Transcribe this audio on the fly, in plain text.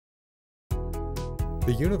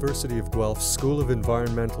The University of Guelph's School of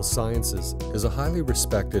Environmental Sciences is a highly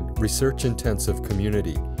respected, research-intensive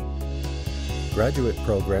community. Graduate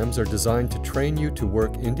programs are designed to train you to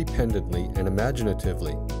work independently and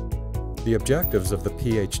imaginatively. The objectives of the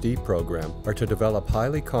PhD program are to develop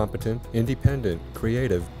highly competent, independent,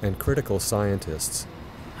 creative, and critical scientists.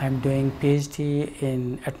 I'm doing PhD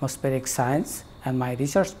in atmospheric science, and my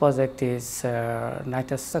research project is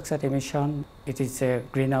nitrous oxide emission. It is a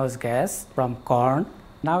greenhouse gas from corn.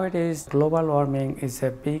 Nowadays, global warming is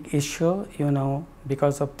a big issue,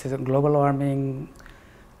 because of the global warming,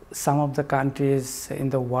 some of the countries in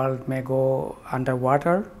the world may go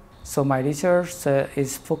underwater. So my research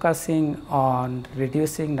is focusing on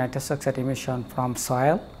reducing nitrous oxide emission from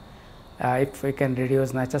soil. If we can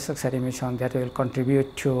reduce nitrous oxide emission, that will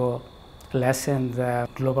contribute to lessen the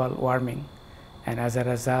global warming. And as a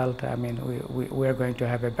result, we are going to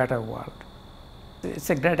have a better world.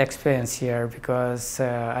 It's a great experience here because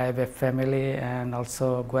I have a family, and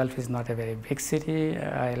also Guelph is not a very big city.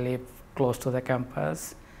 I live close to the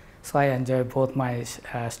campus, so I enjoy both my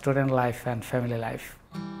student life and family life.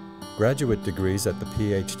 Graduate degrees at the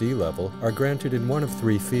PhD level are granted in one of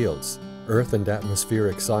three fields: Earth and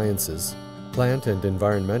Atmospheric Sciences, Plant and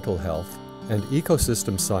Environmental Health, and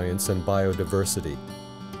Ecosystem Science and Biodiversity.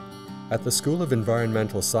 At the School of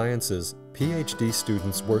Environmental Sciences, PhD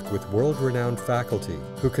students work with world-renowned faculty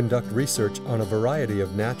who conduct research on a variety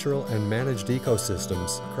of natural and managed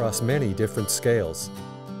ecosystems across many different scales.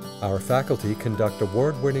 Our faculty conduct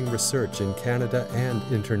award-winning research in Canada and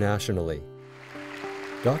internationally.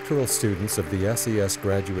 Doctoral students of the SES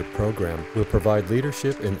graduate program will provide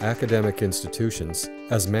leadership in academic institutions,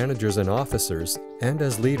 as managers and officers, and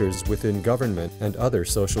as leaders within government and other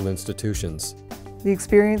social institutions. The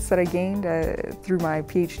experience that I gained through my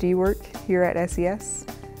PhD work here at SES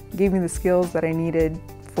gave me the skills that I needed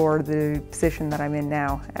for the position that I'm in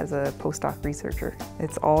now as a postdoc researcher.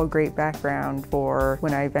 It's all great background for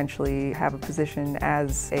when I eventually have a position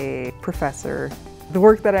as a professor. The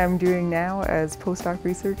work that I'm doing now as postdoc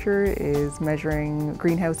researcher is measuring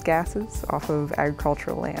greenhouse gases off of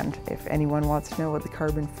agricultural land. If anyone wants to know what the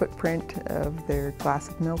carbon footprint of their glass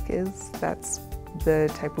of milk is, that's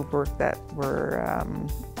the type of work that we're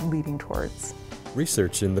leading towards.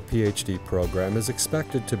 Research in the PhD program is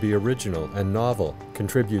expected to be original and novel,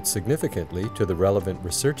 contribute significantly to the relevant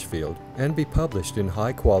research field, and be published in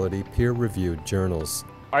high-quality, peer-reviewed journals.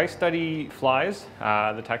 I study flies,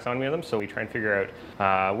 the taxonomy of them, so we try and figure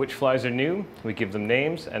out which flies are new, we give them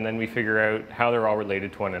names, and then we figure out how they're all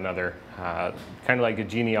related to one another, kind of like a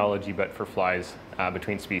genealogy but for flies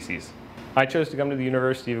between species. I chose to come to the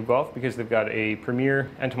University of Guelph because they've got a premier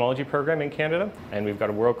entomology program in Canada, and we've got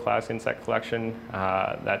a world-class insect collection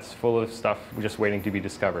that's full of stuff just waiting to be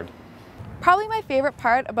discovered. Probably my favorite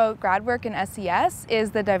part about grad work in SES is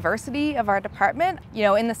the diversity of our department.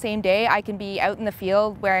 In the same day I can be out in the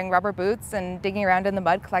field wearing rubber boots and digging around in the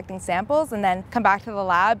mud collecting samples, and then come back to the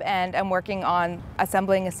lab and I'm working on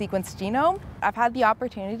assembling a sequenced genome. I've had the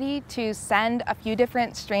opportunity to send a few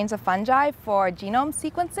different strains of fungi for genome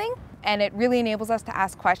sequencing, and it really enables us to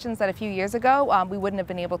ask questions that a few years ago we wouldn't have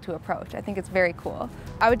been able to approach. I think it's very cool.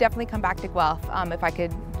 I would definitely come back to Guelph if I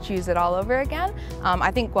could choose it all over again. I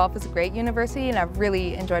think Guelph is a great university and I've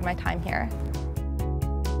really enjoyed my time here.